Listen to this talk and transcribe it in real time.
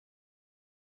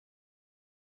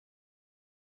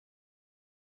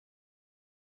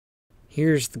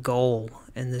Here's the goal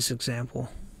in this example.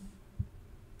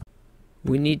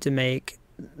 We need to make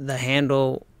the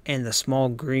handle and the small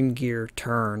green gear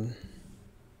turn.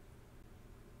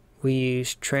 We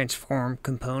use transform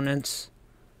components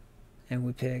and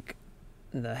we pick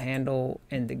the handle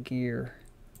and the gear.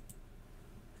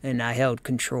 And I held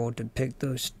control to pick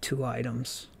those two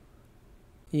items.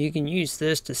 You can use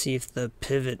this to see if the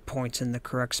pivot points in the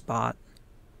correct spot.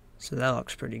 So that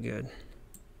looks pretty good.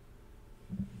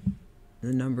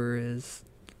 The number is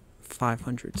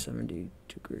 570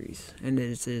 degrees and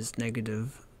it is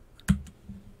negative.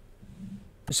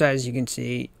 So as you can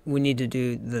see, we need to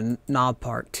do the knob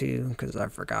part too because I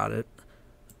forgot it.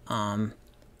 So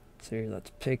here,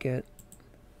 let's pick it.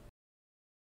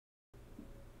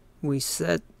 We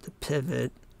set the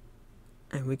pivot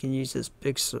and we can use this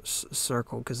big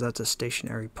circle because that's a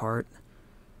stationary part.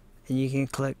 And you can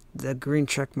click the green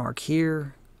check mark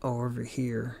here or over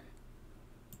here.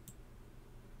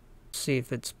 See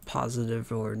if it's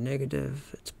positive or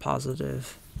negative. It's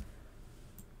positive.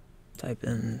 Type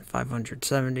in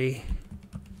 570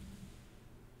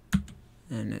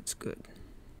 and it's good.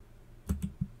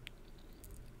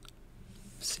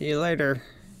 See you later.